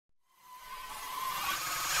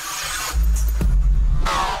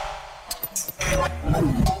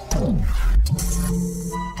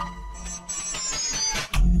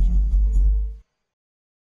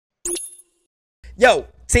Yo,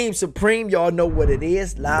 Team Supreme, y'all know what it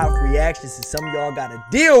is. Live reactions to some y'all gotta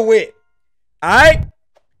deal with. Alright?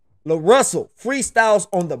 LaRUSSELL, Freestyles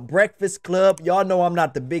on the Breakfast Club. Y'all know I'm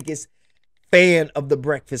not the biggest fan of the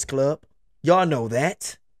Breakfast Club. Y'all know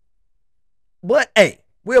that. But hey,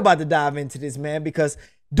 we're about to dive into this, man, because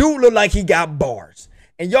dude look like he got bars.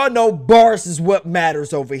 And y'all know bars is what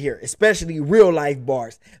matters over here, especially real life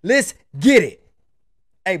bars. Let's get it.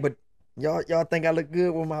 Hey, but y'all think I look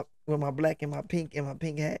good with my black and my pink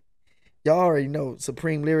hat? Y'all already know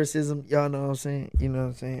Supreme lyricism. Y'all know what I'm saying? You know what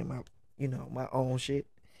I'm saying? My own shit.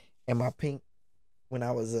 And my pink when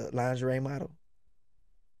I was a lingerie model.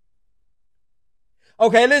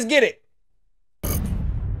 Okay, let's get it.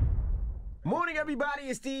 Morning, everybody.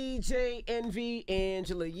 It's DJ Envy,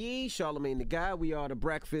 Angela Yee, Charlamagne the Guy. We are the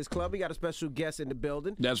Breakfast Club. We got a special guest in the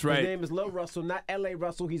building. That's right. His name is LaRUSSELL, not L.A.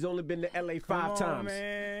 Russell. He's only been to L.A. five times.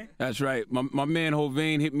 Man. That's right. My man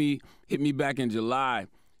Hovain hit me back in July,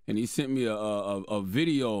 and he sent me a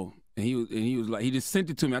video, and he was like, he just sent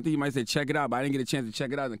it to me. I think he might say check it out, but I didn't get a chance to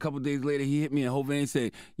check it out. And a couple days later, he hit me, and Hovain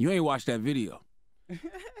said, "You ain't watched that video."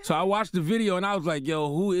 So I watched the video and I was like, "Yo,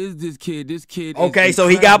 who is this kid? This kid." Okay, so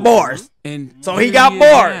he got bars. And so he got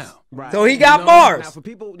bars. Right. So he got bars. Now, for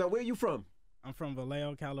people, now where are you from? I'm from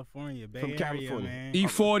Vallejo, California. Bay From Area, California. man.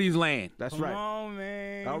 E40's land. That's Come right. on,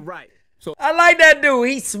 man. All right. So I like that dude.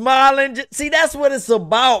 He's smiling. See, that's what it's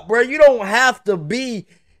about, bro. You don't have to be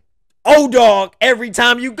O-Dog every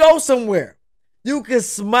time you go somewhere. You can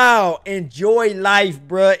smile, enjoy life,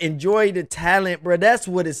 bro. Enjoy the talent, bro. That's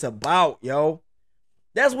what it's about, yo.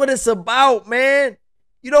 That's what it's about, man.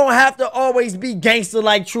 You don't have to always be gangster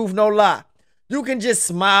like Truth No Lie. You can just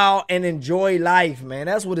smile and enjoy life, man.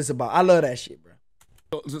 That's what it's about. I love that shit, bro.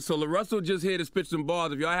 So LaRUSSELL just here to spit some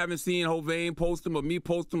bars. If y'all haven't seen Hovain post them or me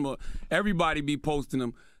post them or everybody be posting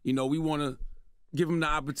them, you know, we want to give them the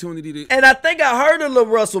opportunity to. And I think I heard of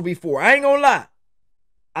LaRUSSELL before. I ain't gonna lie.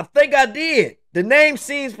 I think I did. The name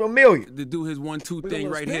seems familiar. To do his 1-2 thing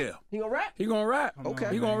right here. He gonna rap? He gonna rap. Okay.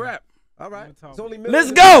 He gonna rap. All right.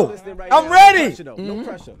 Let's go. I'm ready. No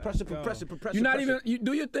pressure. Pressure. You're not even. You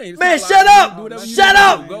do your thing. Man, shut up. Shut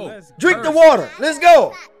up. Go. Drink the water. Let's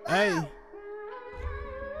go. Hey.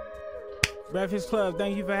 Breakfast Club,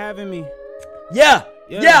 thank you for having me. Yeah.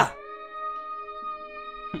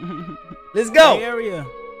 Let's go. Bay Area.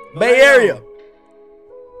 Bay Area.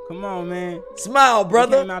 Come on, man. Smile,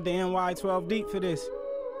 brother. We came out the NY 12 deep for this.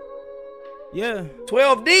 Yeah.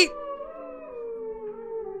 12 deep.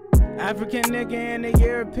 African nigga in a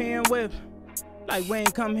European whip. Like we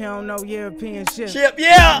ain't come here on no European shit.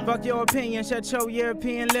 Yeah. Fuck your opinion, shut your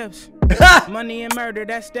European lips. Money and murder,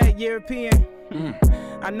 that's that European.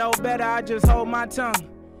 I know better, I just hold my tongue.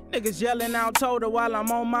 Niggas yelling out total while I'm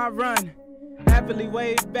on my run. Happily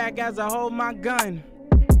wave back as I hold my gun.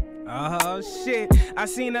 Oh shit, I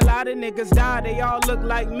seen a lot of niggas die, they all look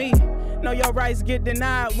like me. Know your rights get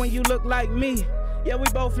denied when you look like me. Yeah, we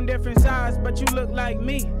both from different sides, but you look like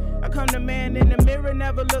me. I come to man in the mirror,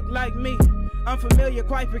 never look like me. Unfamiliar,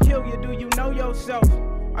 quite peculiar, do you know yourself?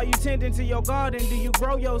 Are you tending to your garden, do you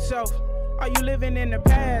grow yourself? Are you living in the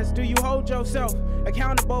past, do you hold yourself?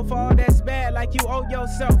 Accountable for all that's bad like you owe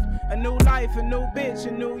yourself. A new life, a new bitch,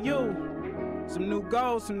 a new you. Some new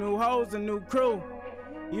goals, some new hoes, a new crew.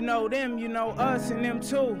 You know them, you know us, and them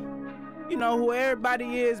too. You know who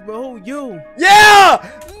everybody is, but who you? Yeah!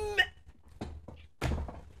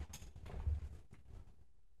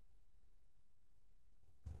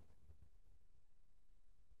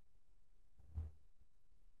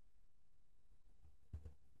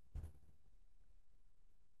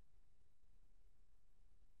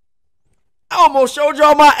 I almost showed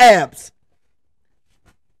y'all my abs.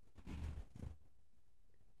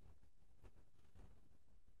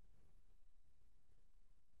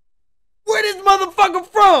 Where this motherfucker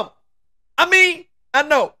from? I mean, I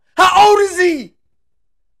know. How old is he?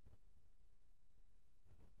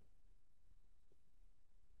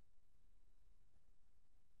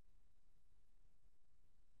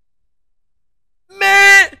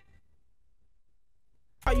 Man!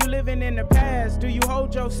 Are you living in the past? Do you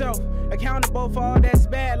hold yourself accountable for all that's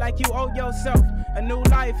bad like you owe yourself? A new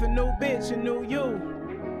life, a new bitch, a new you.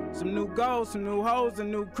 Some new goals, some new hoes, a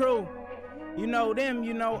new crew. You know them,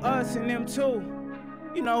 you know us, and them too.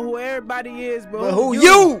 You know who everybody is, but who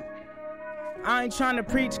you? I ain't trying to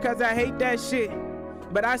preach cause I hate that shit.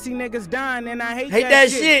 But I see niggas dying and I hate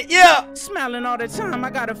that shit. Yeah. Smiling all the time,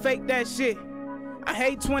 I gotta fake that shit. I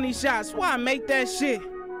hate 20 shots, why I make that shit?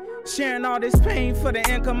 Sharing all this pain for the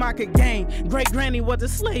income I could gain. Great granny was a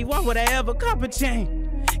slave, why would I ever cop a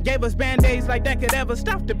chain? Gave us band-aids like that could ever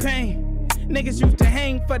stop the pain. Niggas used to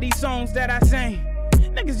hang for these songs that I sang.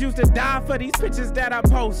 Niggas used to die for these pictures that I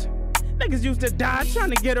post. Niggas used to die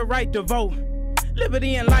trying to get a right to vote.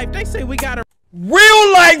 Liberty in life, they say we gotta.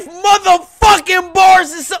 Real life motherfucking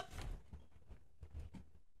bars is so.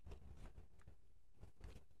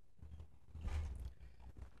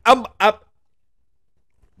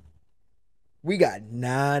 We got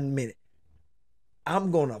 9 minutes.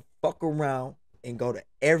 I'm gonna fuck around and go to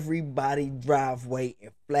everybody's driveway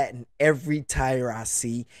and flatten every tire I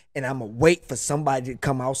see, and I'm gonna wait for somebody to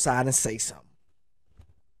come outside and say something.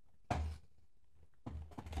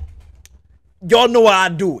 Y'all know how I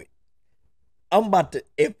do it. I'm about to,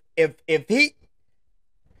 if he,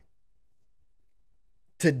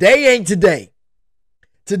 today ain't today.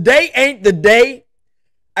 Today ain't the day.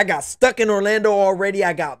 I got stuck in Orlando already.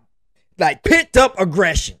 I got like pent up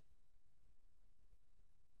aggression.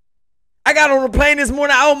 I got on a plane this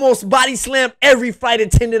morning. I almost body slammed every flight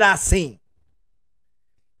attendant I seen.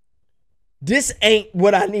 This ain't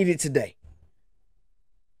what I needed today.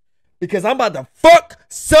 Because I'm about to fuck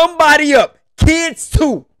somebody up. Kids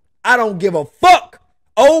too. I don't give a fuck.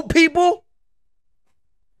 Old people.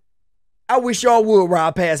 I wish y'all would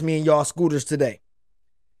ride past me in y'all scooters today.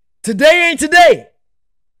 Today ain't today.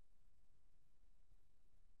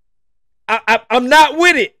 I'm not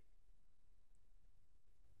with it.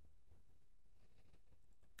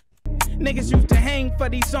 Niggas used to hang for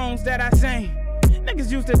these songs that I sang. Niggas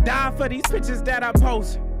used to die for these pictures that I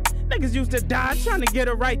post. Niggas used to die trying to get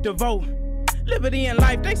a right to vote. Liberty in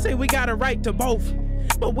life, they say we got a right to both.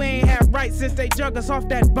 But we ain't have rights since they drug us off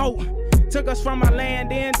that boat. Took us from our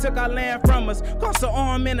land, then took our land from us. Cost an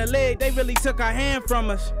arm and a leg, they really took our hand from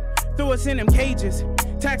us. Threw us in them cages,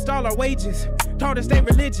 taxed all our wages. Taught us their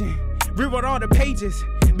religion, rewrote all the pages.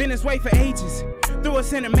 Been this way for ages, threw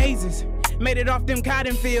us in the mazes. Made it off them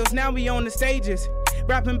cotton fields, now we on the stages.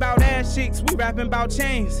 Rapping about ass cheeks, we rapping about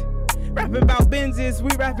chains. Rapping about Benzes,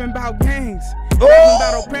 we rapping about gangs. Rapping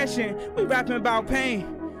about oppression, we rapping about pain.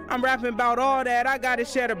 I'm rapping about all that, I gotta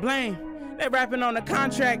share the blame. They rapping on the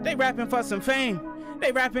contract, they rapping for some fame.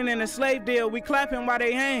 They rapping in a slave deal, we clapping while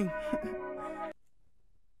they hang.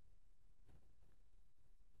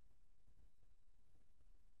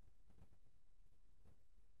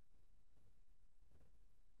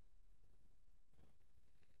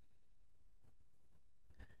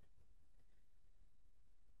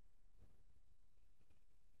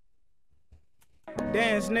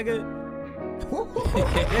 Dance, nigga.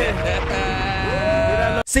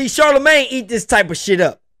 See, Charlemagne eat this type of shit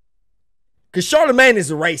up. Because Charlemagne is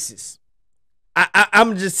a racist.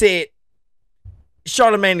 I'm just saying,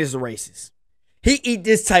 Charlemagne is a racist. He eat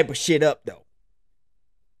this type of shit up, though.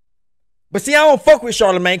 But see, I don't fuck with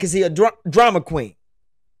Charlemagne because he a drama queen.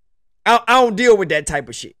 I don't deal with that type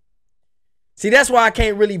of shit. See, that's why I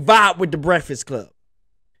can't really vibe with the Breakfast Club.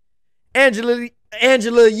 Angela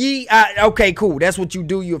Yee, okay, cool. That's what you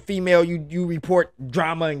do. You're a female. You report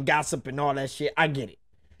drama and gossip and all that shit. I get it.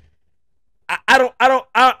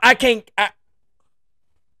 I can't. I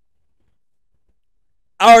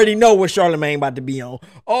already know what Charlemagne about to be on.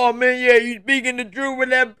 Oh man, yeah, you speaking the truth with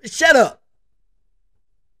that. Shut up.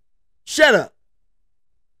 Shut up.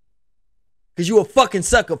 Cause you a fucking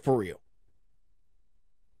sucker for real.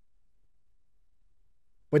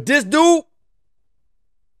 But this dude,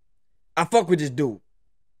 I fuck with this dude.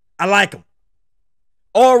 I like him.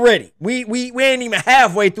 Already. We ain't even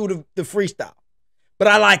halfway through the freestyle. But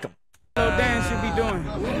I like him. Little dance you be doing.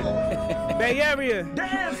 Bay Area.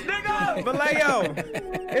 Dance, nigga. Vallejo.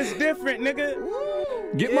 It's different, nigga.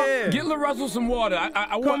 Get LaRUSSELL some water.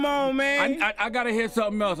 Come on, man. I gotta hear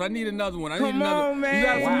something else. I need another one. Come on, man. You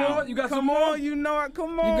got some more? You got some more? On, you know it.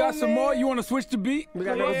 Come on. You got some more? You want to switch the beat? We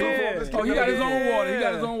got another beat for him. Oh, he got his own water. He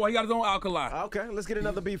got his own water. He got his own alkali. Okay, let's get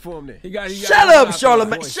another beat for him then. He got Shut up,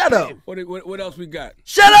 Charlemagne. Shut up. What else we got?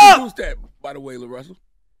 Shut up. Who's that, by the way, LaRUSSELL?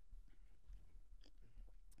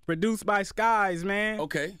 Produced by Skies, man.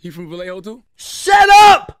 Okay. He from Vallejo too? Shut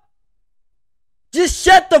up. Just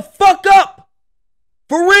shut the fuck up.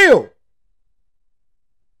 For real.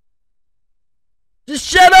 Just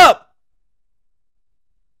shut up.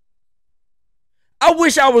 I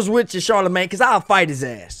wish I was rich as Charlemagne because I'll fight his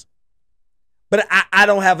ass. But I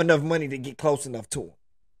don't have enough money to get close enough to him.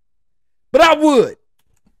 But I would.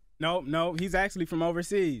 No, he's actually from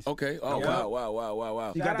overseas. Okay. Oh,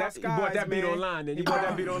 wow. You got that? You bought that beat online, then. You bought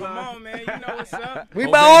that beat online. Come on, man. You know what's up. We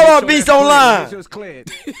buy all our beats online. Make sure it's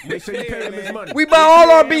cleared. Make sure you pay him his money. We buy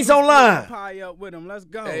all our beats online. Pie up with him. Let's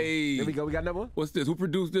go. Hey. Here we go. We got another one. What's this? Who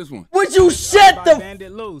produced this one? Would you shut the?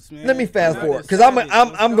 Bandit loose, man. Let me fast forward, cause I'm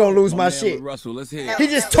gonna lose my shit. Russell, let's hear it. He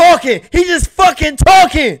just talking. He just fucking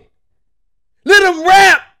talking. Let him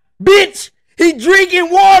rap, bitch. He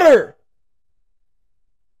drinking water.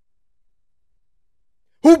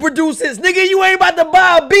 Who produces? Nigga, you ain't about to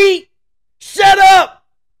buy a beat. Shut up.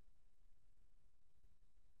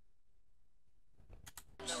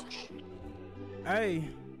 Hey.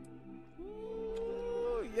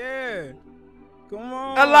 Ooh, yeah. Come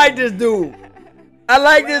on. I like this dude. I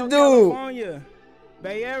like this dude. California,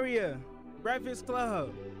 Bay Area, Breakfast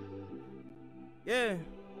Club. Yeah.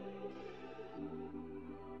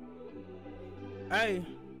 Hey.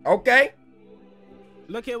 Okay.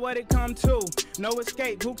 Look at what it come to. No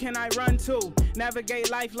escape, who can I run to?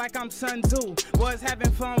 Navigate life like I'm Sun Tzu. Was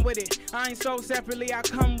having fun with it. I ain't so separately, I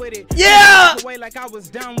come with it. Yeah! Away like I was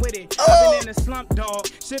done with it. I've been in a slump, dog.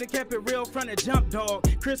 Should've kept it real from the jump, dog.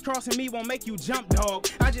 Crisscrossing me won't make you jump, dog.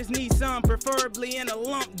 I just need some, preferably in a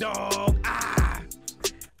lump, dog. Ah!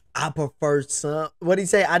 I prefer some. What'd he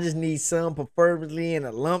say? I just need some, preferably in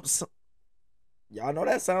a lump sum. Y'all know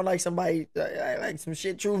that sound like somebody, like some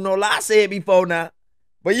shit Truth No Lie said before now.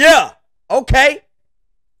 But yeah, okay.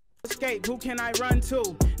 Escape, who can I run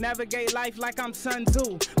to? Navigate life like I'm Sun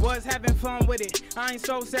Tzu. Was having fun with it. I ain't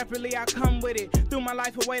so separately, I come with it. Threw my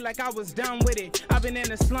life away like I was done with it. I've been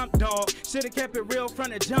in a slump, dog. Should've kept it real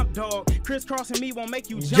from the jump, dog. Crisscrossing me won't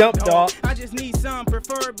make you jump, dog. I just need some,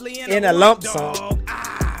 preferably in a lump sum.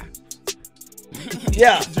 Ah.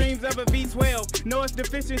 Yeah. Dreams of a V12. Know it's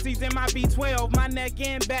deficiencies in my B12. My neck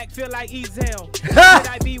and back feel like Ezel. Should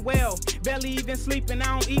I be well? Barely even sleeping, I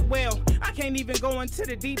don't eat well. I can't even go into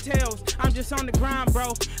the details. I'm just on the grind,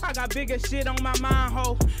 bro. I got bigger shit on my mind,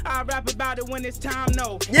 ho. I rap about it when it's time,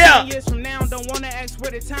 no. Yeah. 10 years from now, don't wanna ask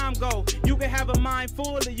where the time go. You could have a mind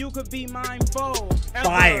full or you could be mindful.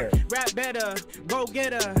 Fire. Rap better, go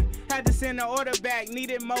get her. Had to send the order back,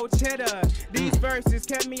 needed more cheddar. These verses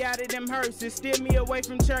kept me out of them hearses. Steer me away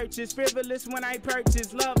from churches. Frivolous when I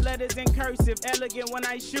purchase. Love letters in cursive. Elegant when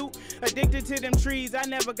I shoot. Addicted to them trees, I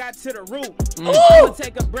never got to the root. I'ma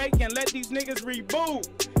take a break and let these niggas reboot.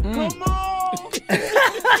 Come on.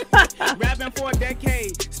 Rapping for a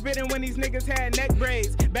decade. Spitting when these niggas had neck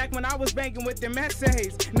braids. Back when I was banking with them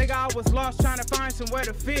essays. Nigga, I was lost trying to find somewhere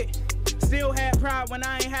to fit. Still had pride when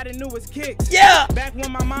I ain't had the newest kicks. Yeah. Back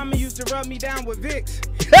when my mama used to rub me down with Vicks.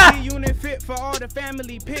 G-Unit fit for all the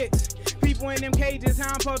family pics. People in them cages,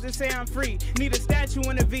 how I'm supposed to say I'm free? Need a statue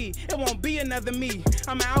in a V, it won't be another me.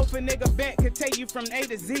 I'm an alpha nigga, bet could take you from A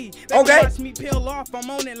to Z. They Okay. watch me peel off, I'm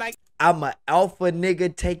on it like I'm an alpha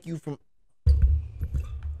nigga, take you from.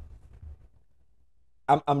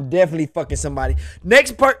 I'm definitely fucking somebody.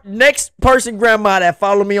 Next person grandma that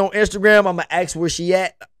follow me on Instagram, I'm gonna ask where she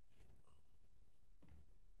at.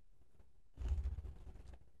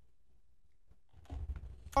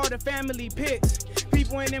 all the family pics.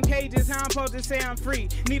 People in them cages, how I'm supposed to say I'm free?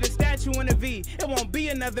 Need a statue in a V, it won't be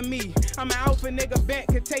another me. I'm an alpha nigga, bet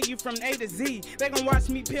could take you from A to Z. They gon' watch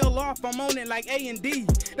me peel off, I'm on it like A and D.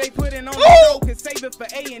 They put it on the show, could save it for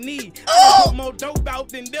A and E. I put more dope out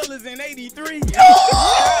than dealers in 83.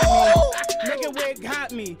 Nigga, where it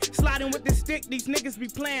got me? Sliding with the stick, these niggas be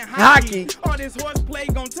playing hockey. All this horseplay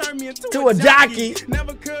gon' turn me into a jockey.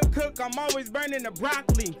 Never could cook, I'm always burning the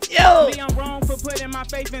broccoli. Me, I'm wrong for putting my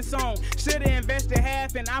faith in song. Should've invested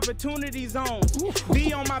half in opportunity zones.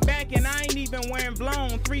 Be on my back and I ain't even wearing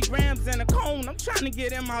blown. 3 grams in a cone, I'm trying to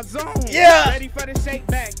get in my zone. Ready for the shake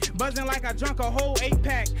back, buzzing like I drunk a whole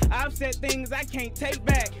 8-pack. I've said things I can't take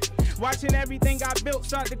back. Watching everything I built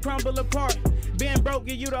start to crumble apart. Being broke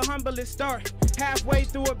give you the humblest start. Halfway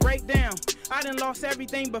through a breakdown, I done lost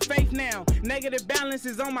everything but faith now. Negative balance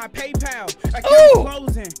is on my PayPal. Account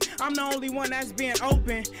closing, I'm the only one that's being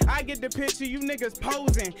open. I get the picture, you niggas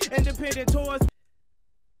posing. Independent tours.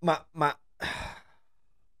 My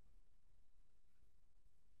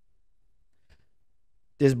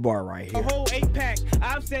this bar right here. A whole 8-pack.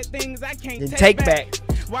 I've said things I can't take back.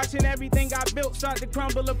 Watching everything I built start to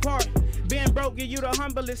crumble apart. Being broke give you the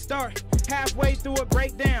humblest start. Halfway through a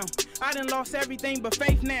breakdown, I done lost everything but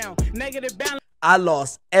faith now. Negative balance. I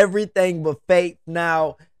lost everything but faith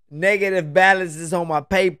now. Negative balance is on my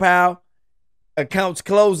PayPal. Accounts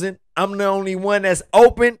closing. I'm the only one that's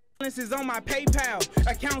open. Is on my PayPal,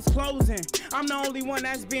 accounts closing. I'm the only one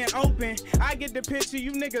that's being open. I get the picture,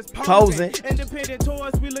 you niggas posing. Independent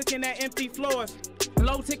tours, we looking at empty floors.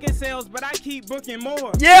 Low ticket sales, but I keep booking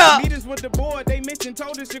more. Yeah. Meetings with the board, they mentioned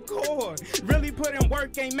told us Shakur. Really put in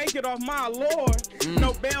work, ain't make it off my lord.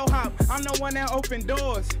 No bellhop, I'm the one that open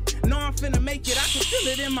doors. Know I'm finna make it, I can feel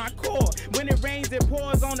it in my core. When it rains, it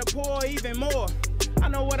pours on the pour even more. I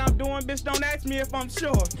know what I'm doing, bitch, don't ask me if I'm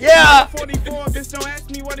sure. Yeah. 44, bitch, don't ask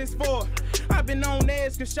me what it's for. I've been on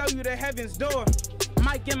edge, can show you the heaven's door.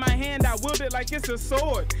 Mic in my hand, I wield it like it's a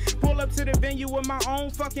sword. Pull up to the venue with my own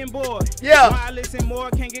fucking board. Yeah. Why I listen more,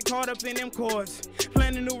 can't get caught up in them chords.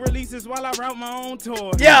 Planning new releases while I route my own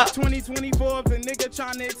tour. Yeah. 2024, the nigga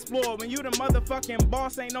trying to explore. When you the motherfucking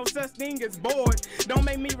boss, ain't no such thing as bored. Don't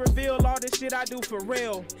make me reveal all the shit I do for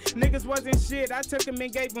real. Niggas wasn't shit, I took them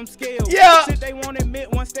and gave them skills. Yeah. Shit they won't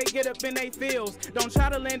admit once they get up in they fields. Don't try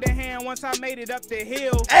to lend a hand once I made it up the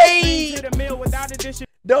hill. Hey. To the mill without a dish.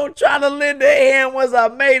 Don't try to lend a hand once I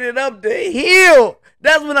made it up the hill.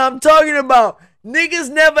 That's what I'm talking about.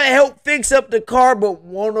 Niggas never help fix up the car but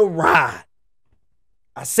want to ride.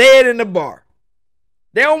 I say it in the bar.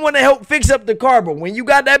 They don't want to help fix up the car, but when you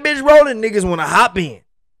got that bitch rolling, niggas want to hop in.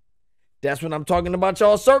 That's what I'm talking about,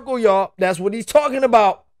 y'all. Circle, y'all. That's what he's talking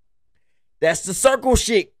about. That's the circle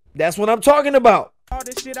shit. That's what I'm talking about. All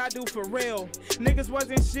the shit I do for real. Niggas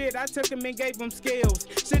wasn't shit, I took them and gave them skills.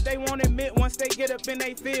 Shit they won't admit once they get up in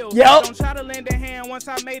they fields. Yep. Don't try to lend a hand once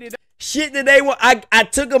I made it up. Shit that they want. I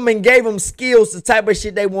took them and gave them skills, the type of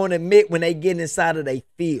shit they won't admit when they get inside of their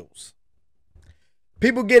feels.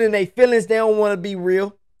 People get in their feelings, they don't want to be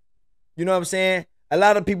real. You know what I'm saying? A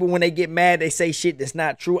lot of people, when they get mad, they say shit that's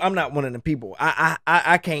not true. I'm not one of the people.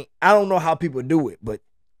 I can't, I don't know how people do it, but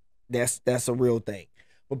that's a real thing.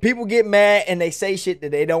 When people get mad and they say shit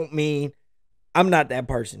that they don't mean, I'm not that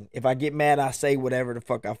person. If I get mad, I say whatever the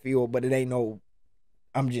fuck I feel, but it ain't no,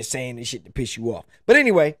 I'm just saying this shit to piss you off. But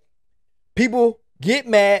anyway, people get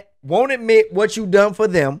mad, won't admit what you done for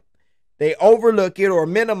them. They overlook it or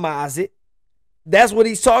minimize it. That's what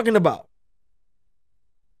he's talking about.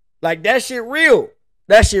 Like, that shit real.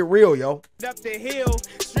 That shit real, yo. Up the hill,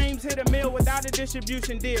 streams hit a mill without a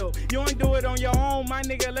distribution deal. You ain't do it on your own, my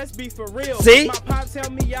nigga, let's be for real. See? My pops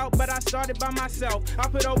helped me out, but I started by myself. I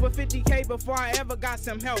put over 50K before I ever got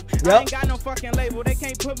some help. Yep. I ain't got no fucking label, they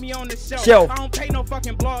can't put me on the shelf. I don't pay no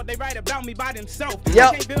fucking blog, they write about me by themselves. Yep.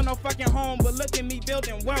 I can't build no fucking home, but look at me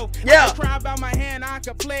building wealth. Yeah. I cry about my hand, I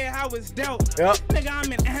could play it how it's dealt. Yep. Nigga,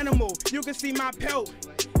 I'm an animal, you can see my pelt.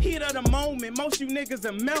 Heat of the moment, most you niggas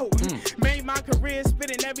are melt. Made my career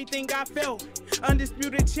spitting everything I felt.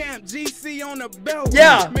 Undisputed champ, GC on the belt.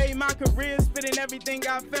 Yeah. Made my career spitting everything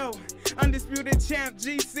I felt. Undisputed champ,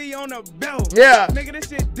 GC on the belt. Yeah. Nigga, this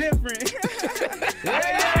shit different.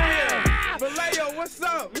 Yeah. Vallejo, what's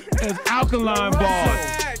up? That's alkaline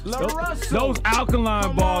bars. Those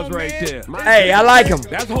alkaline bars right there. Hey, I like him.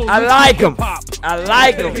 That's I like him. pop. I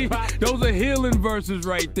like him. Those are healing verses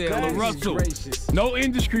right there. Goodness LaRUSSELL. gracious. No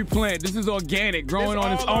industry plant. This is organic, growing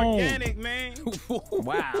on its own. Organic, man.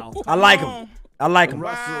 Wow. I like him. I like him.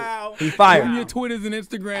 Wow. He Give fired. me your Twitters and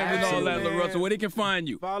Instagrams and all that, Absolutely, LaRUSSELL. Where they can find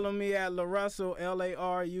you. Follow me at LaRUSSELL,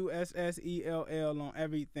 LaRussell on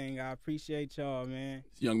everything. I appreciate y'all, man.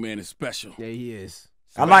 This young man is special. Yeah, he is.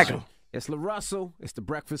 I like him. It's LaRUSSELL. It's the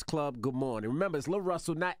Breakfast Club. Good morning. Remember, it's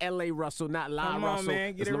LaRUSSELL, not L.A. Russell, not Come on, LaRUSSELL.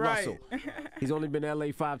 man. Get it's it right. LaRUSSELL. He's only been to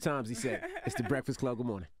L.A. 5 times, he said. It's the Breakfast Club. Good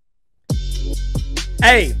morning.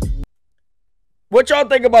 Hey, what y'all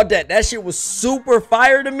think about that? That shit was super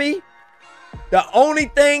fire to me. The only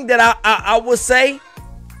thing that I would say,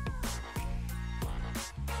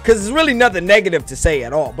 because it's really nothing negative to say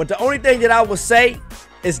at all, but the only thing that I would say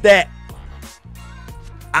is that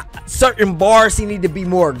certain bars, he need to be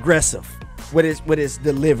more aggressive with his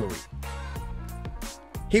delivery.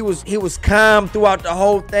 He was calm throughout the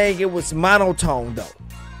whole thing. It was monotone though.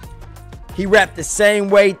 He rapped the same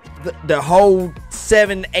way the whole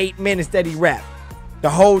 7-8 minutes that he rapped the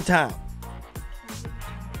whole time.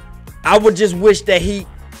 I would just wish that he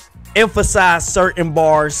emphasized certain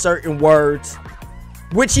bars, certain words,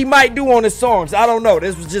 which he might do on his songs. I don't know.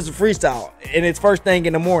 This was just a freestyle, and it's first thing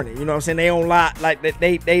in the morning. You know what I'm saying? They don't live like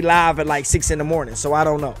they live at like 6 in the morning, so I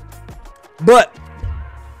don't know. But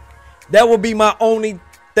that would be my only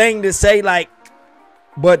thing to say. Like,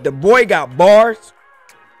 but the boy got bars.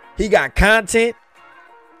 He got content.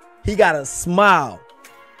 He got a smile.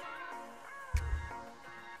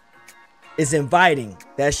 It's inviting.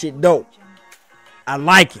 That shit dope. I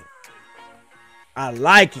like him. I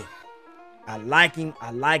like him. I like him.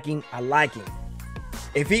 I like him. I like him.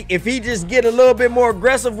 If he just get a little bit more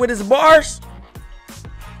aggressive with his bars,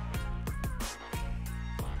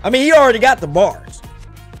 I mean, he already got the bars.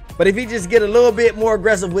 But if he just get a little bit more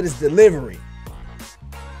aggressive with his delivery,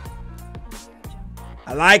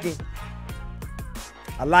 I like him.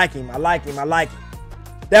 I like him. I like him. I like him.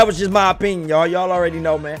 That was just my opinion, y'all. Y'all already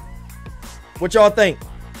know, man. What y'all think?